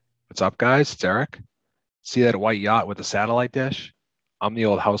What's up, guys? It's Eric. See that white yacht with the satellite dish? I'm the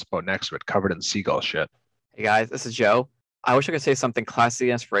old houseboat next to it, covered in seagull shit. Hey guys, this is Joe. I wish I could say something classy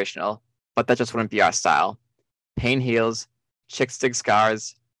and inspirational, but that just wouldn't be our style. Pain heals, chicks dig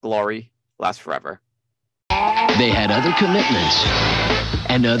scars, glory lasts forever. They had other commitments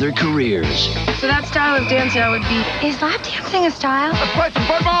and other careers. So that style of dance I would be. Is lap dancing a style? Let's play some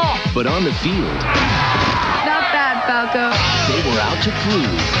football! But on the field, Not bad, Falco. they were out to prove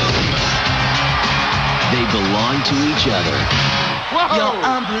they belonged to each other. Whoa! You're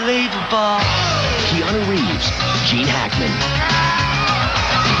unbelievable. Keanu Reeves, Gene Hackman,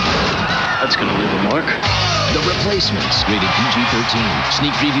 That's gonna leave a mark. The Replacements, rated PG-13.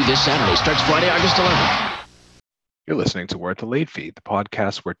 Sneak preview this Saturday, starts Friday, August 11th. You're listening to Worth the Late Fee, the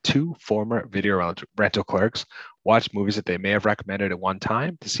podcast where two former video rental clerks watch movies that they may have recommended at one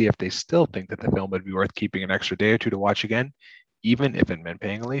time to see if they still think that the film would be worth keeping an extra day or two to watch again, even if it meant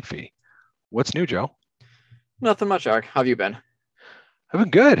paying a late fee. What's new, Joe? Nothing much, Eric. How have you been? I've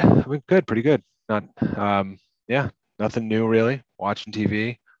been good. Pretty good. Not, nothing new really. Watching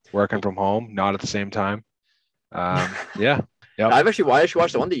TV, working from home, not at the same time. Yeah. Yep. I've actually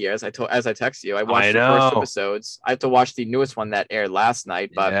watched the Wonder Years. As I text you, I watched the first episodes. I have to watch the newest one that aired last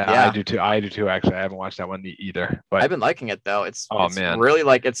night, but yeah. I do too. Actually, I haven't watched that one either. But I've been liking it though. It's man, really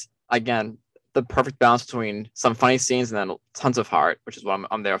like it's again the perfect balance between some funny scenes and then tons of heart, which is what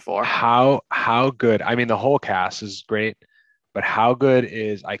I'm there for. How good? I mean, the whole cast is great, but how good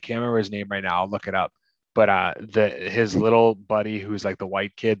is, I can't remember his name right now. I'll look it up. But his little buddy who's like the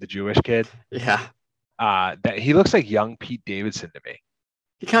white kid, the Jewish kid. Yeah. That he looks like young Pete Davidson to me.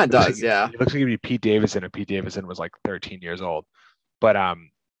 He kind of does, yeah. He looks like he'd be Pete Davidson if Pete Davidson was like 13 years old. But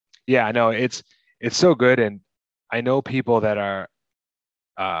yeah, I know it's so good, and I know people that are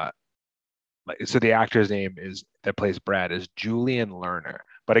like, so the actor's name is that plays Brad is Julian Lerner.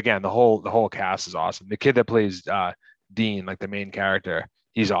 But again, the whole cast is awesome. The kid that plays Dean, like the main character,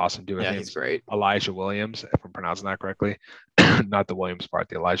 he's awesome too. Yeah, he's great. Elijah Williams, if I'm pronouncing that correctly. Not the Williams part,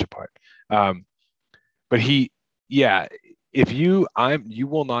 the Elijah part. But you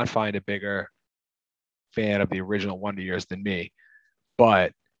will not find a bigger fan of the original Wonder Years than me.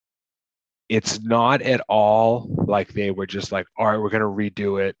 But it's not at all like they were just like, all right, we're gonna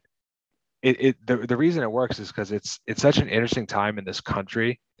redo it. The reason it works is because it's such an interesting time in this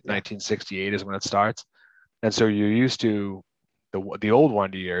country. 1968 is when it starts, and so you're used to the old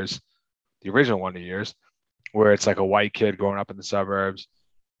Wonder Years, the original Wonder Years, where it's like a white kid growing up in the suburbs.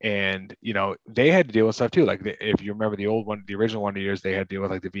 And, you know, they had to deal with stuff too. Like if you remember the original Wonder Years, they had to deal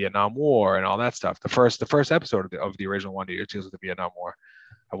with like the Vietnam War and all that stuff. The first episode of the original Wonder Years deals with the Vietnam War.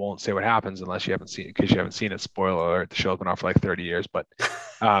 I won't say what happens unless you haven't seen it, in case you haven't seen it. Spoiler alert, the show's been on for like 30 years. But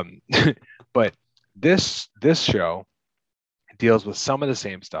but this show deals with some of the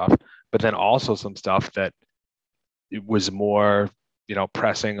same stuff, but then also some stuff that it was more, you know,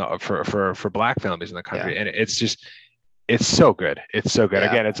 pressing for Black families in the country. Yeah. And it's so good. It's so good.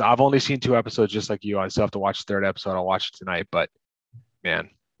 Yeah. Again, I've only seen 2 episodes just like you. I still have to watch the 3rd episode. I'll watch it tonight, but man.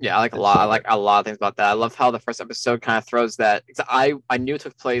 Yeah, I like a lot of things about that. I love how the first episode kind of throws that. I knew it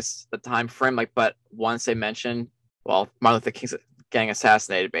took place the time frame, but once they mentioned, Martin Luther King's getting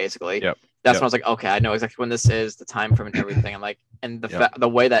assassinated, basically. Yep. That's when I was like, okay, I know exactly when this is, the time frame and everything. And the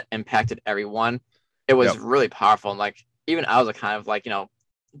way that impacted everyone, it was really powerful. And like, even I was like kind of like, you know,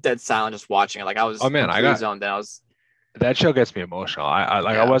 dead silent just watching it. Like I was zoned in. That show gets me emotional.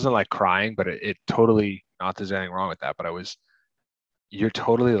 I wasn't like crying, but it totally, not there's anything wrong with that, but you're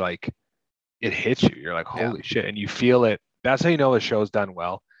totally like, it hits you. You're like, holy shit. And you feel it. That's how you know the show's done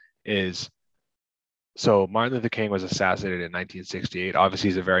well is, so Martin Luther King was assassinated in 1968.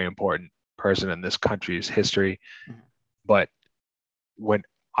 Obviously he's a very important person in this country's history. But when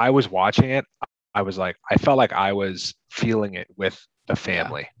I was watching it, I was like, I felt like I was feeling it with the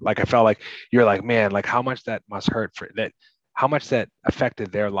family. Like I felt like you're like, man, like how much that must hurt for that, how much that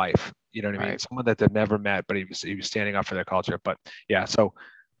affected their life. You know what I mean? Someone that they've never met, but he was standing up for their culture. But yeah, so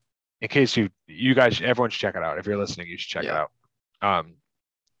in case you guys, everyone should check it out. If you're listening, you should check it out.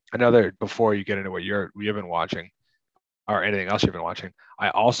 Before you get into what you've been watching or anything else you've been watching, I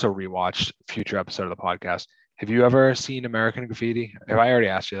also rewatched a future episode of the podcast. Have you ever seen American Graffiti? Have I already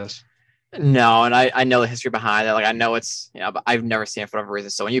asked you this? No, and I know the history behind it. Like I know it's, you know, but I've never seen it for whatever reason.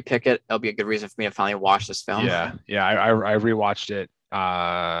 So when you pick it, it'll be a good reason for me to finally watch this film. Yeah. I rewatched it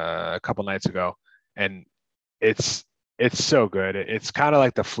a couple nights ago, and it's so good. It's kind of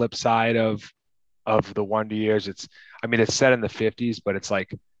like the flip side of the Wonder Years. It's set in the 50s, but it's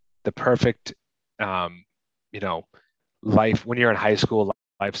like the perfect, you know, life when you're in high school.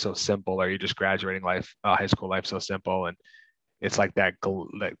 Life's so simple, or you're just graduating high school life so simple, and it's like that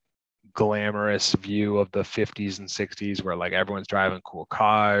glamorous view of the 50s and 60s where like everyone's driving cool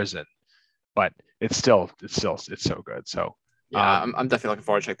cars, but it's so good. So yeah, I'm definitely looking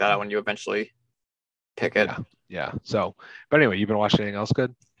forward to check that out when you eventually pick it. Yeah. So, but anyway, you've been watching anything else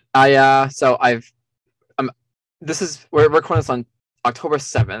good? We're recording this on October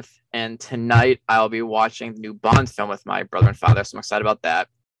 7th, and tonight I'll be watching the new Bond film with my brother and father. So I'm excited about that.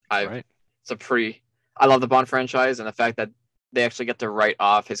 I love the Bond franchise, and the fact that they actually get to write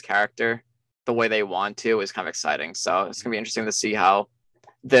off his character the way they want to is kind of exciting. So it's gonna be interesting to see how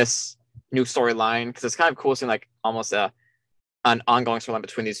this new storyline, because it's kind of cool seeing like almost an ongoing storyline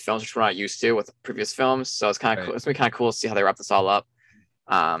between these films, which we're not used to with previous films. So it's kind of cool. It's gonna be kind of cool to see how they wrap this all up.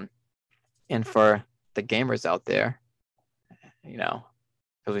 And for the gamers out there, because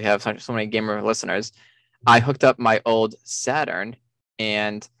we have so many gamer listeners, I hooked up my old Saturn,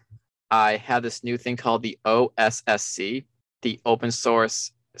 and I have this new thing called the OSSC, the open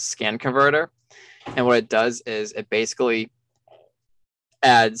source scan converter. And what it does is it basically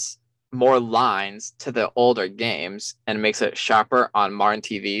adds more lines to the older games and makes it sharper on modern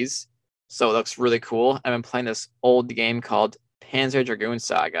TVs. So it looks really cool. I've been playing this old game called Panzer Dragoon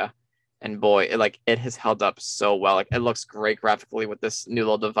Saga, and boy, it has held up so well. Like, it looks great graphically with this new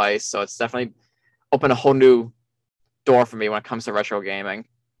little device. So it's definitely opened a whole new door for me when it comes to retro gaming.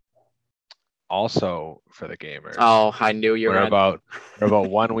 Also for the gamers. Oh, I knew you were about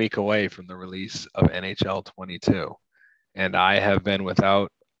 1 week away from the release of NHL 22, and I have been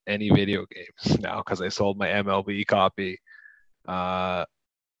without any video games now because I sold my MLB copy a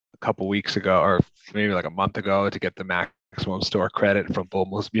couple weeks ago, or maybe like a month ago, to get the maximum store credit from Bull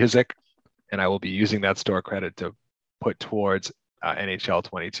Moose Music, and I will be using that store credit to put towards NHL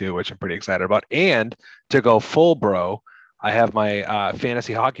 22, which I'm pretty excited about. And to go full bro, I have my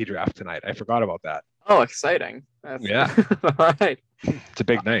fantasy hockey draft tonight. I forgot about that. Oh, exciting. Yeah. All right. It's a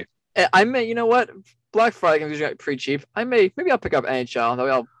big night. I may, you know what? Black Friday games usually pretty cheap. Maybe I'll pick up NHL. That way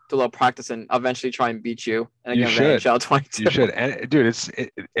I'll do a little practice and I'll eventually try and beat you in a game of NHL 22. You should. And, dude,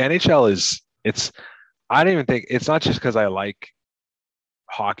 NHL is, I don't even think, it's not just because I like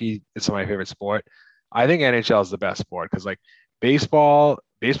hockey. It's my favorite sport. I think NHL is the best sport because, like, baseball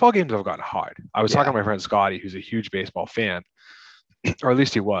games have gotten hard. I was talking to my friend Scotty, who's a huge baseball fan, or at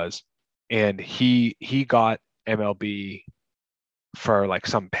least he was, and he got MLB for like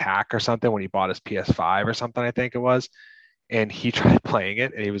some pack or something when he bought his PS5 or something, I think it was, and he tried playing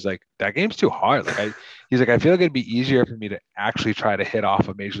it and he was like, that game's too hard. He's like, I feel like it'd be easier for me to actually try to hit off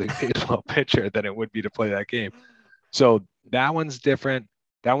a Major League Baseball pitcher than it would be to play that game. So that one's different.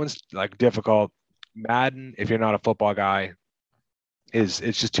 That one's like difficult. Madden, if you're not a football guy, it's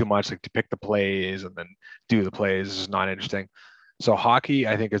just too much, like, to pick the plays and then do the plays is not interesting. So hockey,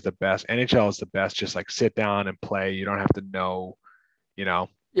 I think, is the best. NHL is the best. Just like sit down and play. You don't have to know, Yeah,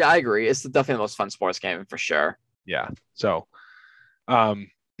 I agree. It's definitely the most fun sports game for sure. Yeah. So, I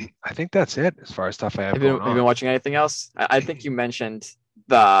think that's it as far as stuff I have. Have you been watching anything else? I think you mentioned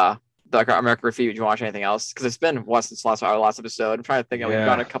the American Graffiti. Did you watch anything else? Because it's been since our last episode. I'm trying to think. We've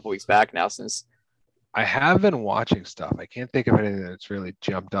gone a couple weeks back now since. I have been watching stuff. I can't think of anything that's really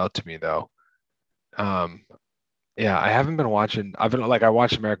jumped out to me though. Yeah, I haven't been watching. I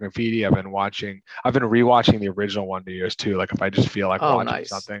watched American Graffiti. I've been rewatching the original Wonder Years too. Like, if I just feel like watching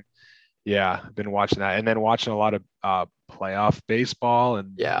something. Yeah, I've been watching that, and then watching a lot of playoff baseball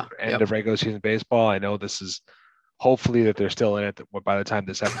and end of regular season baseball. I know this is hopefully that they're still in it by the time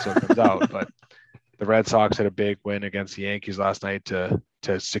this episode comes out, but the Red Sox had a big win against the Yankees last night to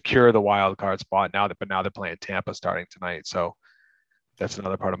secure the wild card spot. Now they're playing Tampa starting tonight, so that's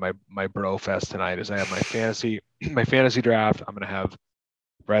another part of my bro fest tonight. Is I have my fantasy draft. I'm gonna have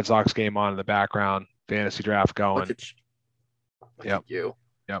Red Sox game on in the background, fantasy draft going. Look at you.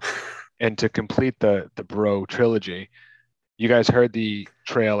 Yep. And to complete the bro trilogy, you guys heard the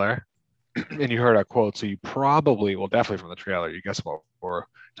trailer and you heard our quote, so you probably, well, definitely from the trailer, you guess what we're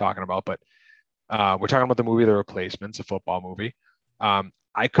talking about, but we're talking about the movie The Replacements, a football movie.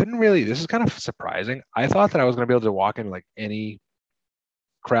 I couldn't really, this is kind of surprising. I thought that I was going to be able to walk into like any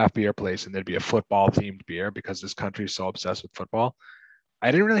craft beer place and there'd be a football themed beer because this country is so obsessed with football. I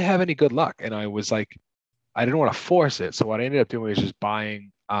didn't really have any good luck, and I was like, I didn't want to force it. So what I ended up doing was just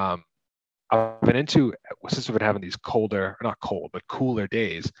buying, I've been into, since we've been having these cooler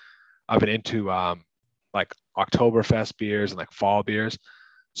days, I've been into like Oktoberfest beers and like fall beers.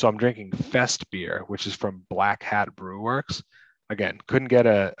 So I'm drinking Fest beer, which is from Black Hat Brew Works. Again, couldn't get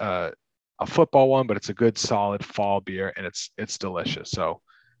a football one, but it's a good solid fall beer and it's delicious. So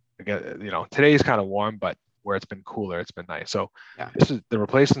again, today's kind of warm, but where it's been cooler, it's been nice. So This is The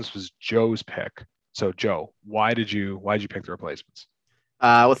Replacements was Joe's pick. So Joe, why did you pick The Replacements?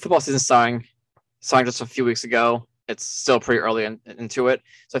 With football season starting just a few weeks ago, it's still pretty early into it.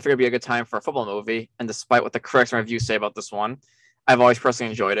 So I figured it'd be a good time for a football movie. And despite what the critics and reviews say about this one, I've always personally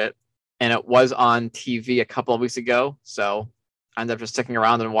enjoyed it. And it was on TV a couple of weeks ago. So I ended up just sticking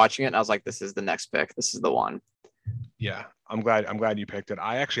around and watching it. And I was like, this is the next pick. This is the one. Yeah, I'm glad you picked it.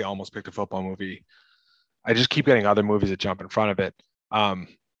 I actually almost picked a football movie. I just keep getting other movies that jump in front of it.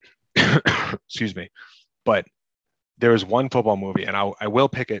 Excuse me. But there was one football movie, and I will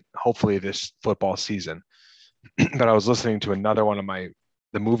pick it hopefully this football season. But I was listening to another one of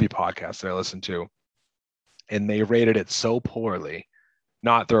the movie podcasts that I listened to, and they rated it so poorly.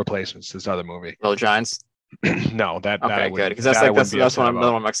 Not The Replacements, this other movie. Little Giants. No, that okay, good, because that's another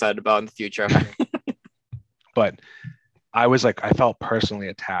one I'm excited about in the future. But I was like, I felt personally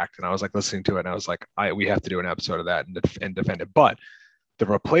attacked, and I was like listening to it, and I was like, we have to do an episode of that and defend it. But The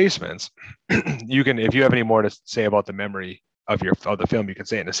Replacements, you can, if you have any more to say about the memory of the film, you can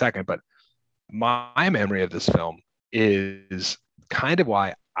say it in a second. But my memory of this film is kind of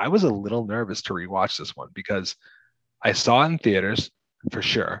why I was a little nervous to rewatch this one, because I saw it in theaters for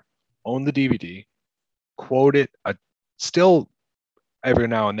sure, owned the DVD, quote it still every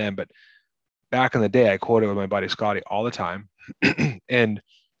now and then, but back in the day, I quoted with my buddy Scotty all the time. And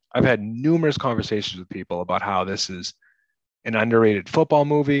I've had numerous conversations with people about how this is an underrated football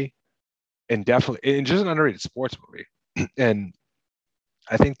movie and just an underrated sports movie. And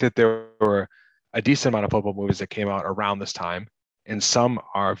I think that there were a decent amount of football movies that came out around this time, and some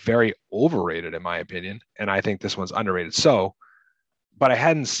are very overrated in my opinion. And I think this one's underrated. So, but I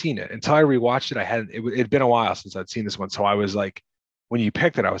hadn't seen it until I rewatched it. It'd been a while since I'd seen this one. So I was like, when you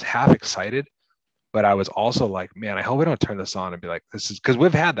picked it, I was half excited, but I was also like, man, I hope we don't turn this on and be like, this is, because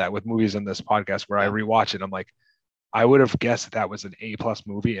we've had that with movies in this podcast where I rewatch it. I'm like, I would have guessed that was an A+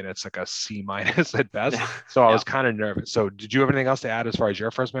 movie and it's like a C- at best. So I was kind of nervous. So did you have anything else to add as far as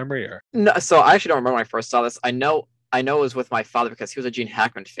your first memory? Or no? So I actually don't remember when I first saw this. I know it was with my father because he was a Gene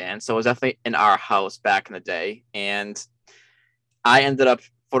Hackman fan. So it was definitely in our house back in the day. And I ended up,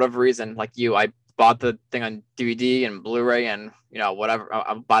 for whatever reason, like you, I bought the thing on DVD and Blu-ray and, whatever.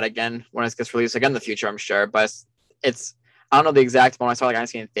 I'll buy it again when it gets released again in the future, I'm sure. But it's I don't know the exact moment I saw, like I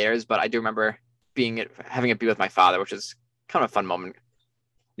seen it in theaters, but I do remember having it be with my father, which is kind of a fun moment.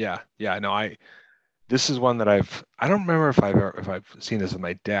 Yeah. No, this is one that I don't remember if I've seen this with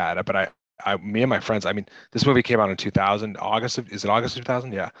my dad, but me and my friends, I mean, this movie came out in 2000, is it August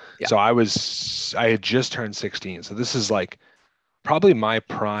 2000? Yeah. So I had just turned 16. So this is like probably my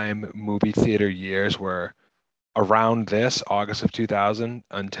prime movie theater years were around this August of 2000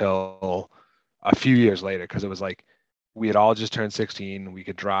 until a few years later. Cause it was like, we had all just turned 16. We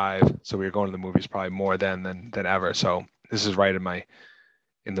could drive. So we were going to the movies probably more then than ever. So this is right in my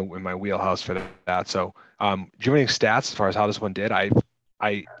wheelhouse for that. So do you have any stats as far as how this one did?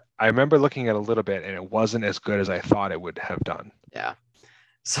 I remember looking at a little bit and it wasn't as good as I thought it would have done. Yeah.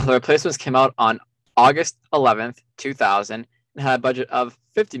 So The Replacements came out on August 11th, 2000 and had a budget of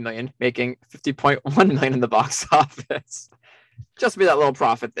 $50 million, making $50.1 million in the box office. Just to be that little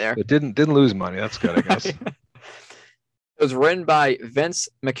profit there. It didn't lose money. That's good, I guess. It was written by Vince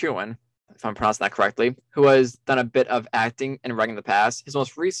McEwen, if I'm pronouncing that correctly, who has done a bit of acting and writing in the past. His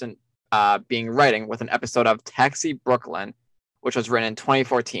most recent being writing with an episode of Taxi Brooklyn, which was written in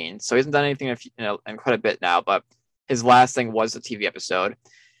 2014. So he hasn't done anything in quite a bit now, but his last thing was a TV episode.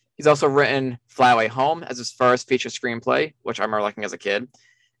 He's also written Fly Away Home as his first feature screenplay, which I remember liking as a kid,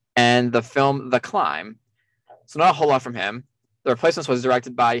 and the film The Climb. So not a whole lot from him. The Replacements was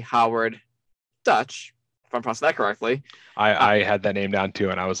directed by Howard Dutch, if I'm pronouncing that correctly. I had that name down too,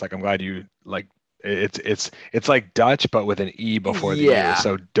 and I was like, I'm glad you like it's like Dutch but with an E before the U.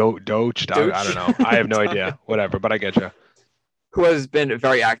 So Doach. I don't know. I have no idea. Whatever, but I get you. Who has been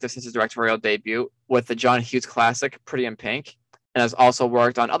very active since his directorial debut with the John Hughes classic Pretty in Pink, and has also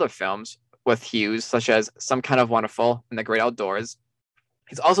worked on other films with Hughes, such as Some Kind of Wonderful and The Great Outdoors.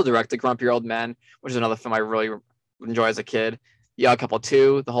 He's also directed Grumpy Old Men, which is another film I really enjoyed as a kid, The Odd Couple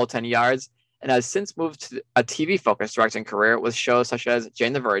 2, The Whole 10 Yards, and has since moved to a TV-focused directing career with shows such as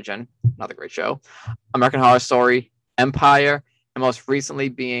Jane the Virgin, another great show, American Horror Story, Empire, and most recently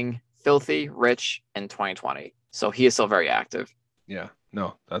being Filthy Rich in 2020. So he is still very active. Yeah,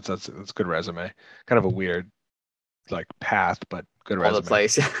 no, that's a good resume. Kind of a weird like path, but good resume. All the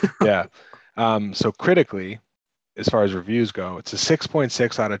place. Yeah. So critically, as far as reviews go, it's a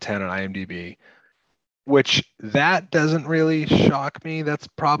 6.6 out of 10 on IMDb, which that doesn't really shock me. That's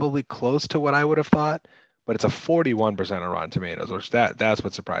probably close to what I would have thought, but it's a 41% on Rotten Tomatoes, which that's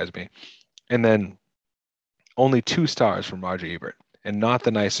what surprised me. And then only 2 stars from Roger Ebert, and not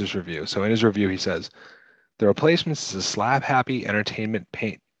the nicest review. So in his review, he says, The Replacements is slap happy entertainment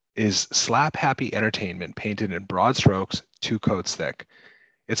painted in broad strokes, 2 coats thick.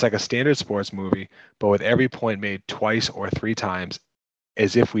 It's like a standard sports movie, but with every point made twice or 3 times,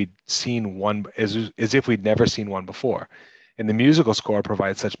 as if we'd never seen one before. And the musical score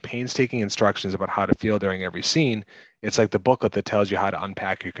provides such painstaking instructions about how to feel during every scene. It's like the booklet that tells you how to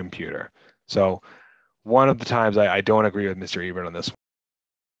unpack your computer. So one of the times I don't agree with Mr. Ebert on this one.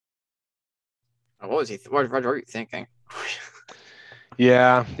 What was he? What were you thinking?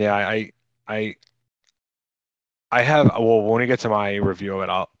 Yeah. I have. Well, when we get to my review of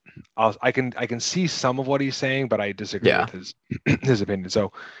it, I can see some of what he's saying, but I disagree with his opinion.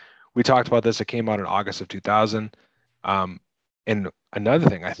 So we talked about this. It came out in August of 2000. And another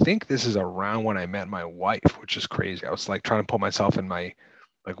thing, I think this is around when I met my wife, which is crazy. I was like trying to put myself in my,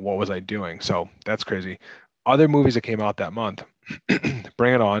 like, what was I doing? So that's crazy. Other movies that came out that month,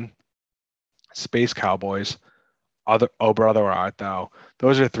 Bring It On, Space Cowboys, Oh Brother Where Art Thou.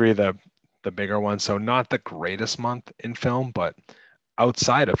 Those are 3 of the bigger ones. So not the greatest month in film, but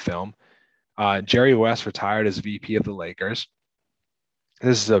outside of film, Jerry West retired as VP of the Lakers.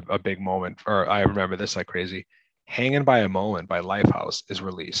 This is a big moment, or I remember this like crazy. Hanging by a Moment by Lifehouse is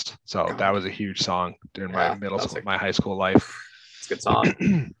released. So that was a huge song during my my high school life. It's a good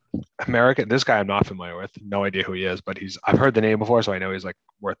song. American, this guy I'm not familiar with, no idea who he is, but I've heard the name before, so I know he's like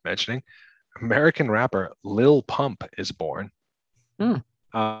worth mentioning. American rapper Lil Pump is born. And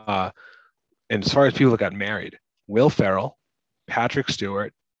as far as people that got married, Will Ferrell, Patrick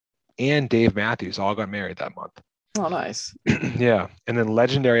Stewart, and Dave Matthews all got married that month. Oh, nice. Yeah. And then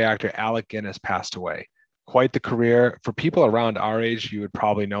legendary actor Alec Guinness passed away. Quite the career. For people around our age, you would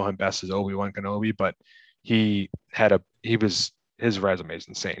probably know him best as Obi-Wan Kenobi, but his resume is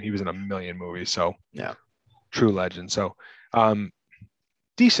insane. He was in a million movies. So yeah, true legend. So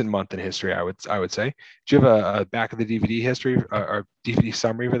decent month in history, I would say. Do you have a back of the DVD history or DVD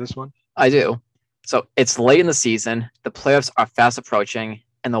summary for this one? I do. So it's late in the season, the playoffs are fast approaching,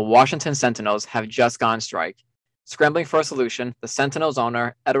 and the Washington Sentinels have just gone on strike. Scrambling for a solution, the Sentinels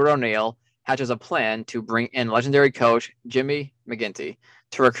owner, Edward O'Neill, hatches a plan to bring in legendary coach Jimmy McGinty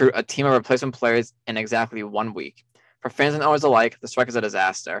to recruit a team of replacement players in exactly 1 week. For fans and owners alike, the strike is a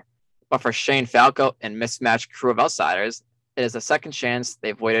disaster. But for Shane Falco and mismatched crew of outsiders, it is the second chance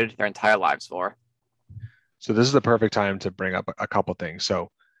they've waited their entire lives for. So this is the perfect time to bring up a couple things. So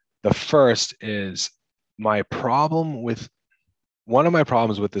the first is one of my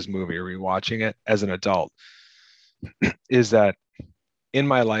problems with this movie, rewatching it as an adult, is that in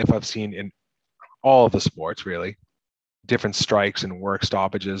my life, I've seen in all of the sports, really, different strikes and work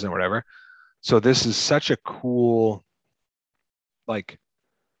stoppages and whatever. So this is such a cool, like,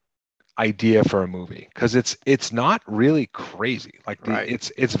 idea for a movie because it's not really crazy. Like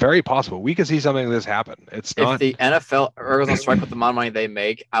it's very possible we could see something like this happen. It's not. If the NFL goes on strike with the amount of money they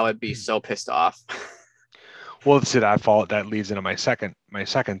make, I would be so pissed off. Well, to that leads into my second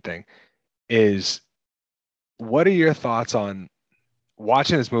thing is, what are your thoughts on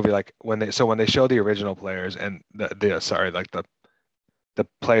watching this movie? Like when they show the original players and the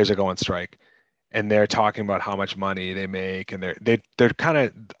players are going strike, and they're talking about how much money they make, and they're kind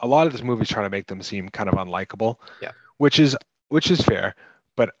of, a lot of this movie is trying to make them seem kind of unlikable. Yeah, which is fair.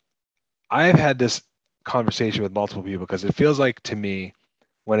 But I've had this conversation with multiple people because it feels like to me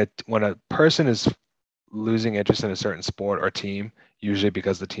when a person is losing interest in a certain sport or team, usually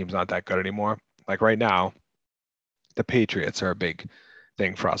because the team's not that good anymore. Like right now, the Patriots are a big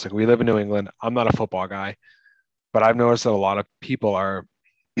thing for us. Like we live in New England. I'm not a football guy, but I've noticed that a lot of people are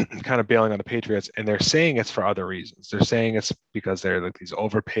kind of bailing on the Patriots, and they're saying it's for other reasons. They're saying it's because they're like these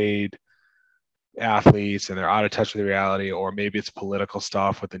overpaid athletes and they're out of touch with reality, or maybe it's political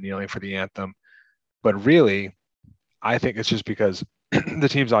stuff with the kneeling for the anthem. But really, I think it's just because the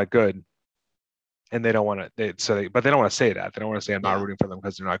team's not good, and they don't want to. But they don't want to say that. They don't want to say I'm not rooting for them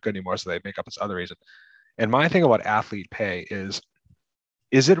because they're not good anymore. So they make up this other reason. And my thing about athlete pay is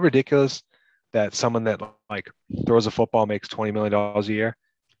it ridiculous that someone that like throws a football makes $20 million a year?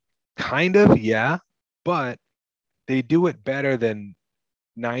 Kind of, yeah, but they do it better than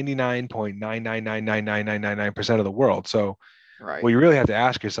 99.9999999% of the world. So what you really have to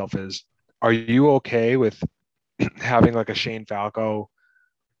ask yourself is, are you okay with having like a Shane Falco,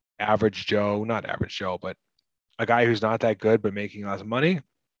 average Joe, not average Joe, but a guy who's not that good but making lots of money?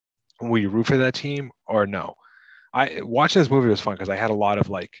 Will you root for that team or no? Watching this movie was fun because I had a lot of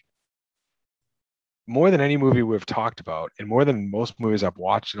like, more than any movie we've talked about and more than most movies I've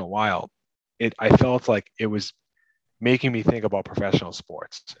watched in a while, I felt like it was making me think about professional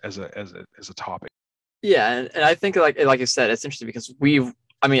sports as a topic. Yeah, and I think like you said, it's interesting because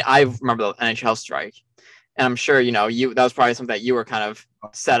I remember the NHL strike, And I'm sure, that was probably something that you were kind of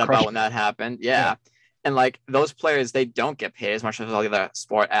sad about when that happened. Yeah. And like those players, they don't get paid as much as all the other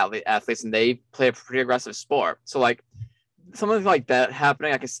sport athletes, and they play a pretty aggressive sport. So like something like that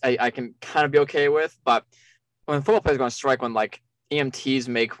happening, I can kind of be okay with. But when football players go on strike, when like EMTs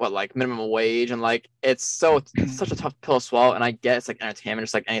make like minimum wage, and like it's such a tough pill to swallow. And I get it's like entertainment,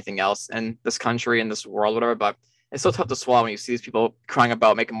 just like anything else in this country, in this world, whatever. But it's so tough to swallow when you see these people crying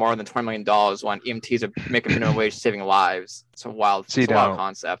about making more than $20 million when EMTs are making minimum wage, saving lives. It's a wild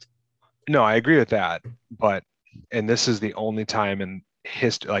concept. No, I agree with that. And this is the only time in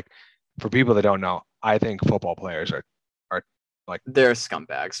history, like for people that don't know, I think football players are like they're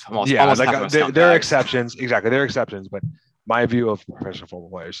scumbags. Almost like they're exceptions. Exactly, they're exceptions. But my view of professional football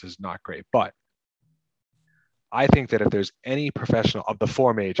players is not great. But I think that if there's any professional of the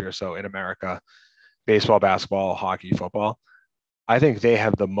four majors, so in America, baseball, basketball, hockey, football, I think they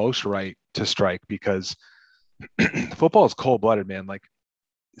have the most right to strike because football is cold-blooded, man. Like,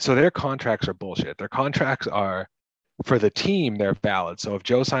 so their contracts are bullshit. Their contracts are, for the team, they're valid. So if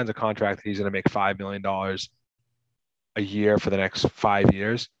Joe signs a contract that he's going to make $5 million a year for the next 5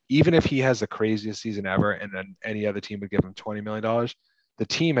 years, even if he has the craziest season ever and then any other team would give him $20 million, the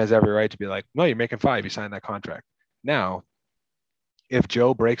team has every right to be like, no, you're making 5, you signed that contract. Now, if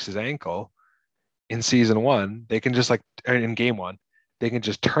Joe breaks his ankle in season 1, they can just like, in game 1, they can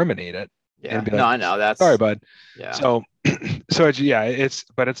just terminate it. Yeah, and be like, I know that's sorry, bud. Yeah. So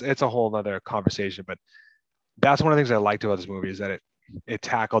it's a whole other conversation. But that's one of the things I liked about this movie is that it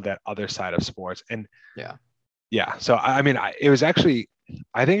tackled that other side of sports. And yeah. So I mean, it was actually,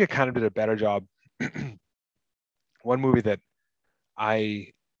 I think it kind of did a better job. One movie that I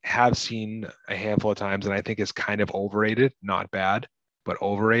have seen a handful of times and I think is kind of overrated, not bad, but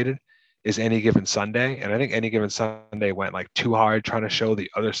overrated, is Any Given Sunday. And I think Any Given Sunday went like too hard trying to show the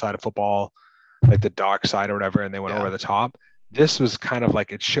other side of football, like the dark side or whatever, and they went over the top. This was kind of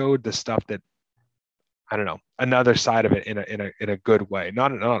like, it showed the stuff that, I don't know, another side of it in a good way,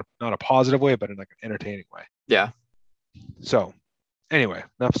 not a positive way, but in like an entertaining way. Yeah. So anyway,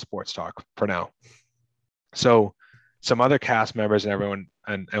 enough sports talk for now. So some other cast members and everyone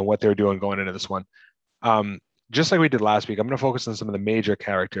and what they're doing going into this one. Just like we did last week, I'm going to focus on some of the major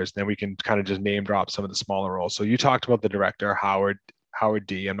characters. Then we can kind of just name drop some of the smaller roles. So you talked about the director, Howard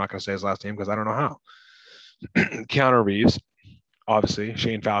D. I'm not going to say his last name because I don't know how. Keanu Reeves, obviously,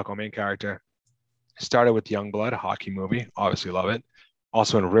 Shane Falco, main character. Started with Youngblood, a hockey movie. Obviously love it.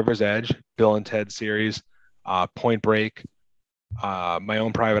 Also in River's Edge, Bill and Ted series, Point Break, My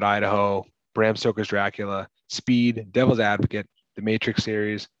Own Private Idaho, Bram Stoker's Dracula, Speed, Devil's Advocate, The Matrix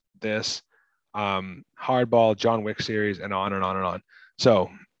series, this, Hardball, John Wick series, and on and on and on. So,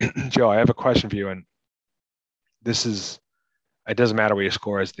 Joe, I have a question for you, and this is, it doesn't matter what your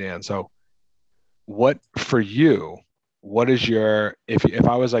score is, Dan. So, what is your, if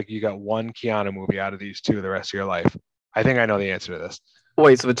I was like, you got one Keanu movie out of these two the rest of your life, I think I know the answer to this.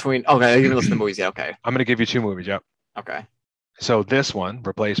 Wait, so okay, you can listen to movies, yeah, okay. I'm going to give you two movies, yep. Okay. So this one,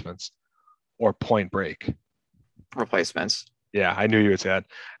 Replacements, or Point Break? Replacements. Yeah, I knew you would say that.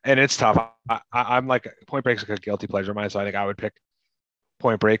 And it's tough. I'm like, Point Break's like a guilty pleasure of mine, so I think I would pick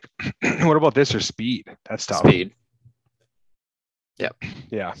Point Break. What about this or Speed? That's tough. Speed. Yep.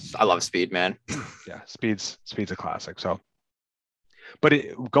 Yeah. I love Speed, man. Yeah, Speed's a classic. So, but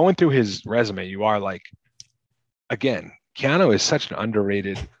going through his resume, you are like, again, Keanu is such an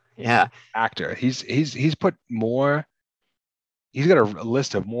underrated actor. He's put more. He's got a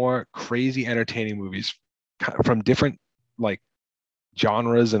list of more crazy, entertaining movies from different like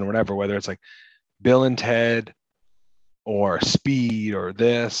genres and whatever, whether it's like Bill and Ted or Speed or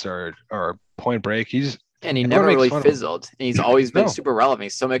this or Point Break. He never really fizzled. And he's always been super relevant.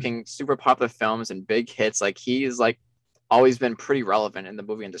 He's still making super popular films and big hits. Like he's like always been pretty relevant in the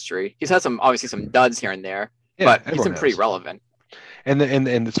movie industry. He's had some duds here and there, but he's been pretty relevant. And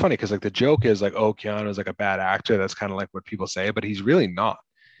it's funny because like the joke is like, oh, Keanu is like a bad actor. That's kind of like what people say, but he's really not.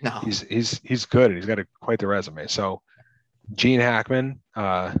 No, he's good. He's got quite the resume. So Gene Hackman,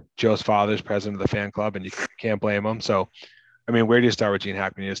 Joe's father's president of the fan club, and you can't blame him. So, I mean, where do you start with Gene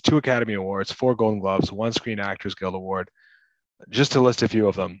Hackman? He has 2 Academy Awards, 4 Golden Globes, 1 Screen Actors Guild Award. Just to list a few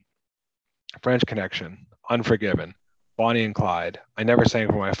of them: French Connection, Unforgiven, Bonnie and Clyde, I Never Sang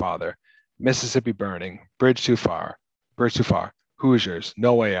for My Father, Mississippi Burning, Bridge Too Far, Hoosiers,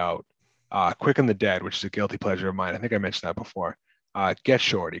 No Way Out, Quick and the Dead, which is a guilty pleasure of mine. I think I mentioned that before. Get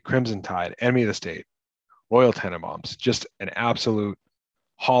Shorty, Crimson Tide, Enemy of the State, Royal Tenenbaums. Just an absolute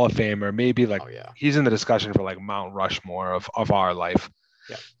Hall of Famer. Maybe like he's in the discussion for like Mount Rushmore of our life.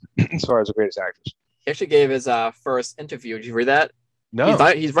 Yeah. As far as the greatest actors. He actually gave his first interview. Did you read that? No.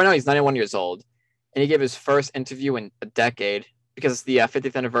 He's right now. He's 91 years old, and he gave his first interview in a decade because it's the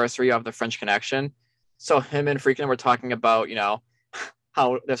 50th anniversary of the French Connection. So him and Friedkin were talking about,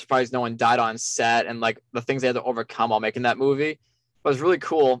 how they're surprised no one died on set and like the things they had to overcome while making that movie. But it was really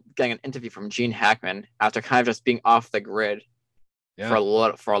cool getting an interview from Gene Hackman after kind of just being off the grid for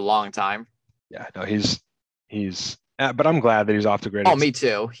a long time. Yeah, no, he's but I'm glad that he's off the grid. Oh, me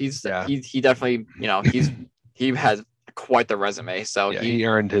too. He definitely, he has quite the resume. So he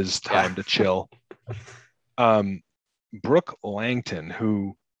earned his time to chill. Brooke Langton,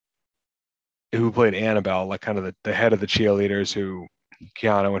 who played Annabelle, like kind of the head of the cheerleaders, who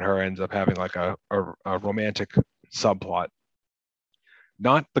Keanu and her ends up having like a romantic subplot.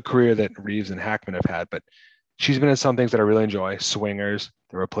 Not the career that Reeves and Hackman have had, but she's been in some things that I really enjoy. Swingers,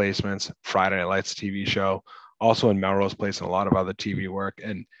 The Replacements, Friday Night Lights TV show, also in Melrose Place and a lot of other TV work.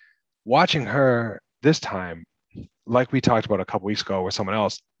 And watching her this time, like we talked about a couple weeks ago with someone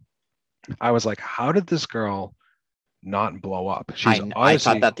else, I was like, how did this girl not blow up? I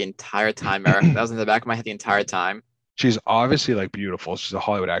thought that the entire time, Eric. That was in the back of my head the entire time. She's obviously like beautiful. She's a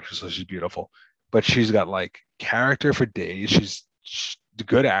Hollywood actress, so she's beautiful. But she's got like character for days. She's a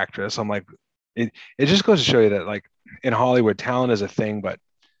good actress. I'm like, it just goes to show you that like in Hollywood, talent is a thing, but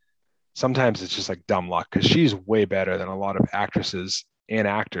sometimes it's just like dumb luck, because she's way better than a lot of actresses and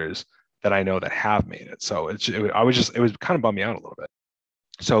actors that I know that have made it. So it was kind of bummed me out a little bit.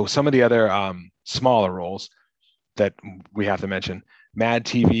 So some of the other smaller roles that we have to mention: Mad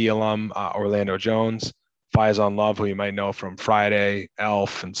TV alum Orlando Jones, Faizon Love, who you might know from Friday,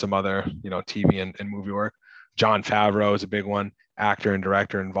 Elf, and some other TV and movie work. Jon Favreau is a big one, actor and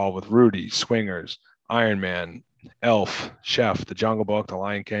director involved with Rudy, Swingers, Iron Man, Elf, Chef, The Jungle Book, The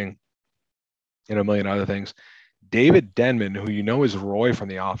Lion King, and a million other things. David Denman, who is Roy from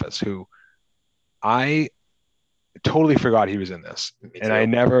The Office, who I totally forgot he was in this. And I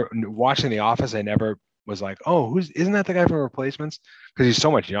never, watching The Office, I never was like, oh, isn't that the guy from Replacements? Because he's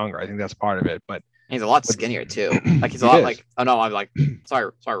so much younger. I think that's part of it. But he's a lot skinnier too. Like he's a lot like, oh no, I'm like,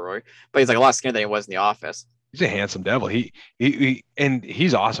 sorry, Roy. But he's like a lot skinnier than he was in The Office. He's a handsome devil. He and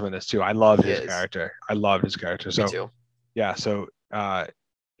he's awesome in this too. I love his character. I love his character. So me too. Yeah, so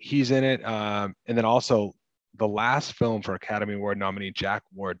he's in it. And then also the last film for Academy Award nominee Jack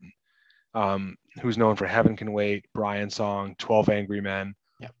Warden, who's known for Heaven Can Wait, Brian Song, 12 Angry Men,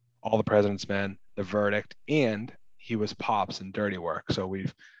 All the President's Men, The Verdict, and he was Pops in Dirty Work. So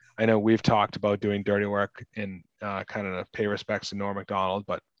I know we've talked about doing Dirty Work and kind of pay respects to Norm Macdonald,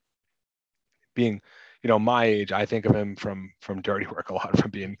 but being my age, I think of him from Dirty Work a lot,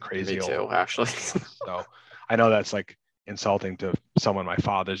 from being crazy Me too, old. Actually. So I know that's like insulting to someone my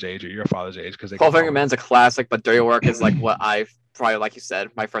father's age or your father's age, because 12 Angry Men's a classic, but Dirty Work is like what I've probably, like you said,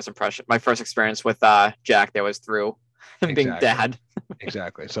 my first experience with Jack there was through him being dad.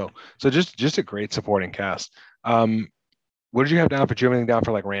 Exactly. So just a great supporting cast. What did you have down for? Do you have anything down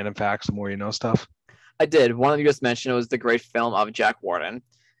for like random facts, the more you know stuff? I did. One you just mentioned was the great film of Jack Warden,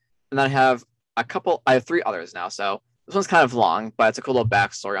 and then I have three others now. So this one's kind of long, but it's a cool little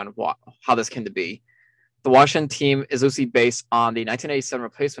backstory on how this came to be. The Washington team is loosely based on the 1987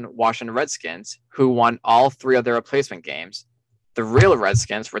 replacement Washington Redskins, who won all three of their replacement games. The real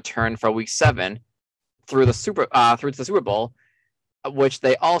Redskins returned for Week 7 through the Super Bowl, which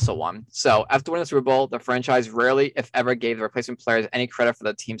they also won. So after winning the Super Bowl, the franchise rarely, if ever, gave the replacement players any credit for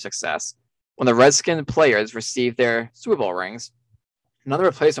the team's success. When the Redskins players received their Super Bowl rings, none of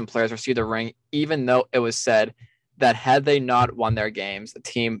the replacement players received a ring, even though it was said that had they not won their games, the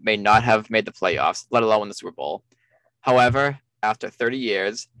team may not have made the playoffs, let alone win the Super Bowl. However, after 30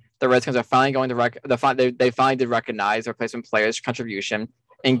 years, the Redskins are finally going to they finally did recognize the replacement players' contribution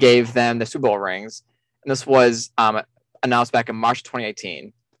and gave them the Super Bowl rings. And this was announced back in March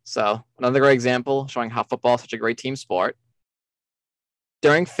 2018. So another great example showing how football is such a great team sport.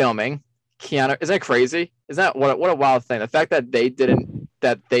 During filming, Keanu, isn't that crazy? Isn't that what a wild thing? The fact that they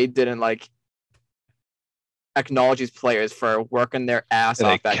didn't like acknowledge these players for working their ass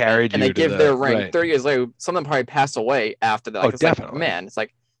off back then, and they give their ring right. 30 years later. Some of them probably passed away after that. Like, definitely. Like, man, it's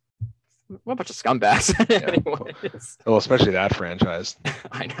like, what a bunch of scumbags. Yeah. Anyways. Well, especially that franchise.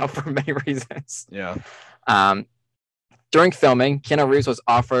 I know, for many reasons. Yeah. During filming, Keanu Reeves was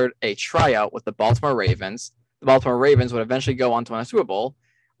offered a tryout with the Baltimore Ravens. The Baltimore Ravens would eventually go on to win a Super Bowl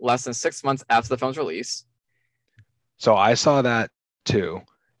less than 6 months after the film's release. So I saw that too.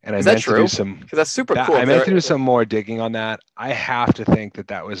 And Is that true? Because that's super cool. I meant to do some more digging on that. I have to think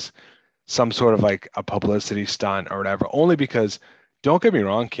that was some sort of like a publicity stunt or whatever, only because, don't get me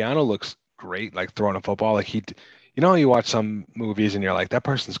wrong, Keanu looks great, like throwing a football. Like you watch some movies and you're like, that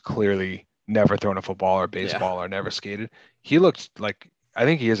person's clearly never thrown a football or baseball or never skated. He looked like, I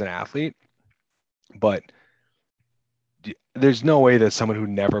think he is an athlete. but there's no way that someone who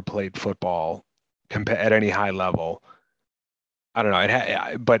never played football at any high level. I don't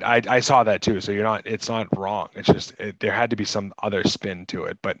know. But I saw that too. So it's not wrong. It's just there had to be some other spin to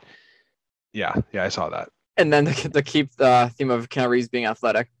it. But yeah, I saw that. And then to keep the theme of Keanu Reeves being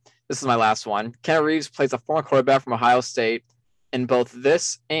athletic, this is my last one. Keanu Reeves plays a former quarterback from Ohio State in both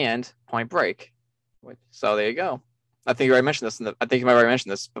this and Point Break. So there you go. I think you already mentioned this. I think you might have already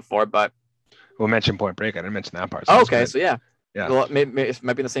mentioned this before, but we'll mention Point Break. I didn't mention that part. So okay, so yeah. Well, maybe it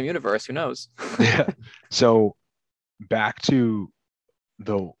might be in the same universe. Who knows? Yeah. So back to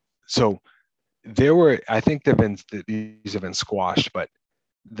there were, I think these have been squashed, but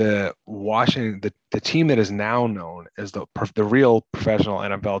the team that is now known as the real professional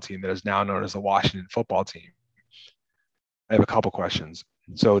NFL team that is now known as the Washington football team. I have a couple questions.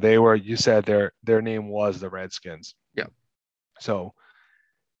 So you said their name was the Redskins. Yeah. So,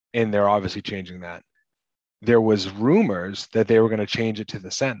 and they're obviously changing that. There was rumors that they were going to change it to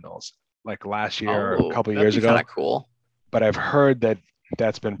the Sentinels like last year or a couple of years ago. Kind of cool. But I've heard that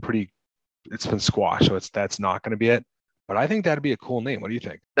it's been squashed. So that's not going to be it. But I think that'd be a cool name. What do you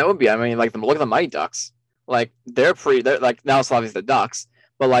think? That would be. I mean, like look at the Mighty Ducks. Like they're like now it's obviously the Ducks,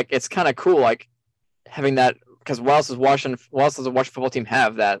 but like it's kind of cool like having that because what else does the Washington football team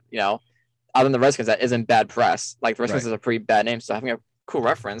have that other than the Redskins that isn't bad press? Like the Redskins is a pretty bad name, so having a cool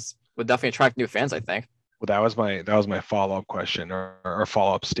reference would definitely attract new fans. I think. Well, that was my follow-up question or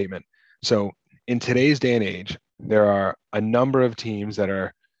follow-up statement. So in today's day and age, there are a number of teams that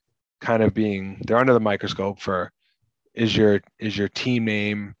are kind of they're under the microscope for is your team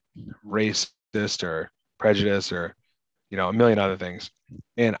name racist or prejudice or a million other things.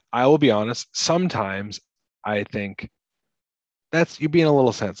 And I will be honest, sometimes I think that's you being a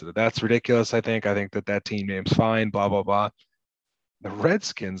little sensitive. That's ridiculous. I think that team name's fine, blah blah blah. The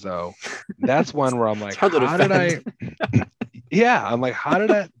Redskins though, that's one where I'm like, how did I yeah, I'm like,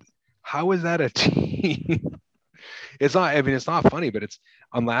 how is that a team? It's not, I mean, it's not funny, but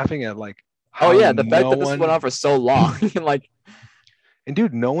I'm laughing at like, the fact that this went on for so long. And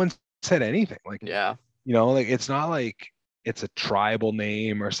dude, no one said anything. Like, yeah, like it's not like it's a tribal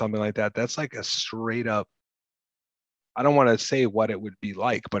name or something like that. That's like a straight up, I don't want to say what it would be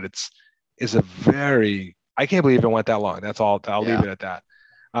like, but it's a very, I can't believe it went that long. That's all. I'll leave it at that.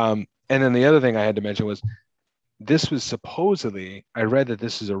 And then the other thing I had to mention was this was supposedly, I read that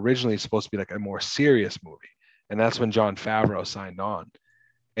this is originally supposed to be like a more serious movie. And that's when Jon Favreau signed on.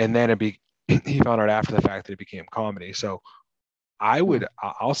 And then he found out after the fact that it became comedy. So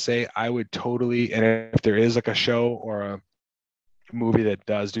I'll say I would totally, and if there is like a show or a movie that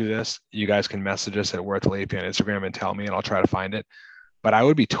does do this, you guys can message us at Worth Lafey on Instagram and tell me, and I'll try to find it. But I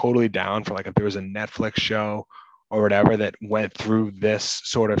would be totally down for like if there was a Netflix show or whatever that went through this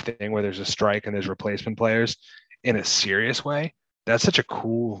sort of thing where there's a strike and there's replacement players in a serious way. That's such a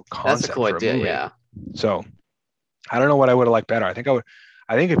cool concept. That's a cool idea, yeah. So I don't know what I would have liked better. I think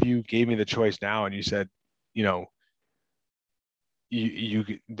if you gave me the choice now and you said,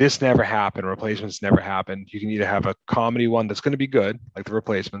 this never happened, replacements never happened. You can either have a comedy one that's going to be good, like the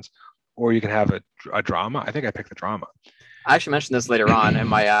replacements, or you can have a drama. I think I picked the drama. I actually mentioned this later on in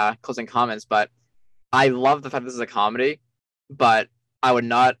my closing comments, but I love the fact this is a comedy, but I would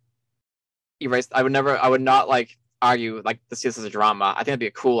not like argue like this is a drama. I think it'd be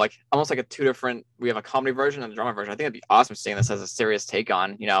a cool, like almost like we have a comedy version and a drama version. I think it'd be awesome seeing this as a serious take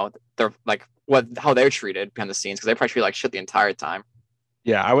on, they're like how they're treated behind the scenes because they probably treat like shit the entire time.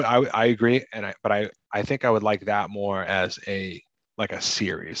 Yeah, I agree, but I think I would like that more as a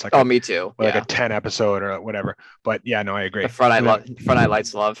series. Like me too. Like a 10 episode or whatever. But yeah, no, I agree. The Friday Night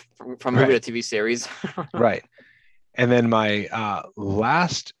Lights love from movie to TV series. Right. And then my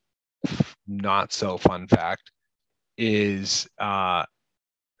last not so fun fact is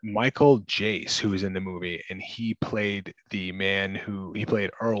Michael Jace, who was in the movie, and he played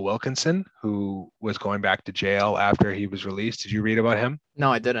Earl Wilkinson, who was going back to jail after he was released. Did you read about him?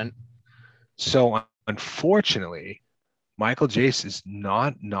 No, I didn't. So unfortunately, Michael Jace is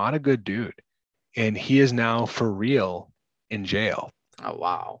not a good dude, and he is now for real in jail. Oh,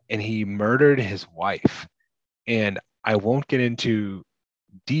 wow. And he murdered his wife. And I won't get into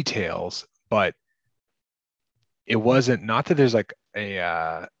details, but it wasn't, not that there's like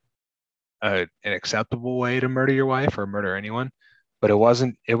an acceptable way to murder your wife or murder anyone, but it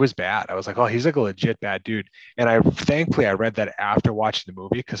was bad. I was like, oh, he's like a legit bad dude. And thankfully I read that after watching the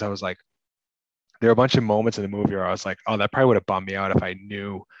movie, because I was like, there are a bunch of moments in the movie where I was like, oh, that probably would have bummed me out if I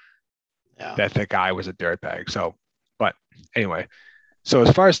knew that the guy was a dirtbag. So, but anyway, so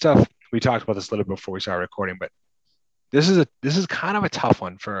as far as stuff, we talked about this a little bit before we started recording, but this is kind of a tough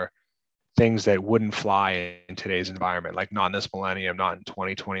one for things that wouldn't fly in today's environment, like not in this millennium, not in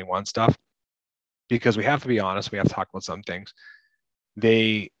 2021 stuff. Because we have to be honest, we have to talk about some things.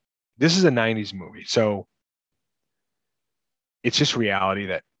 This is a 90s movie, so it's just reality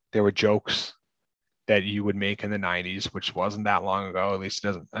that there were jokes that you would make in the 90s, which wasn't that long ago.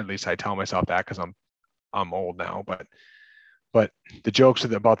 At least I tell myself that because I'm old now, but the jokes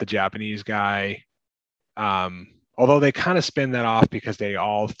about the Japanese guy, although they kind of spin that off because they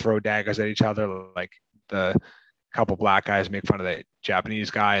all throw daggers at each other, like the couple black guys make fun of the Japanese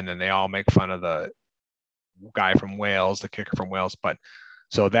guy, and then they all make fun of the guy from Wales, the kicker from Wales. But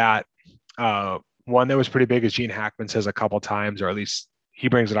so that one that was pretty big is Gene Hackman says a couple times, or at least he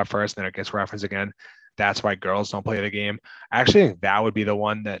brings it up first, then it gets referenced again. That's why girls don't play the game. I actually think that would be the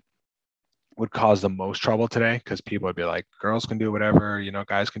one that would cause the most trouble today, because people would be like, girls can do whatever,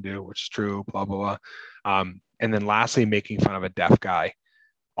 guys can do, which is true, blah, blah, blah. And then lastly, making fun of a deaf guy.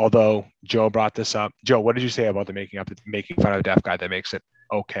 Although Joe brought this up. Joe, what did you say about the making fun of a deaf guy that makes it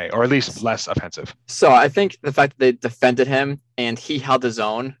okay, or at least less offensive? So I think the fact that they defended him and he held his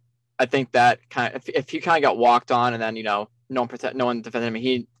own, I think that kind of, if he kind of got walked on and then, no one defended him, and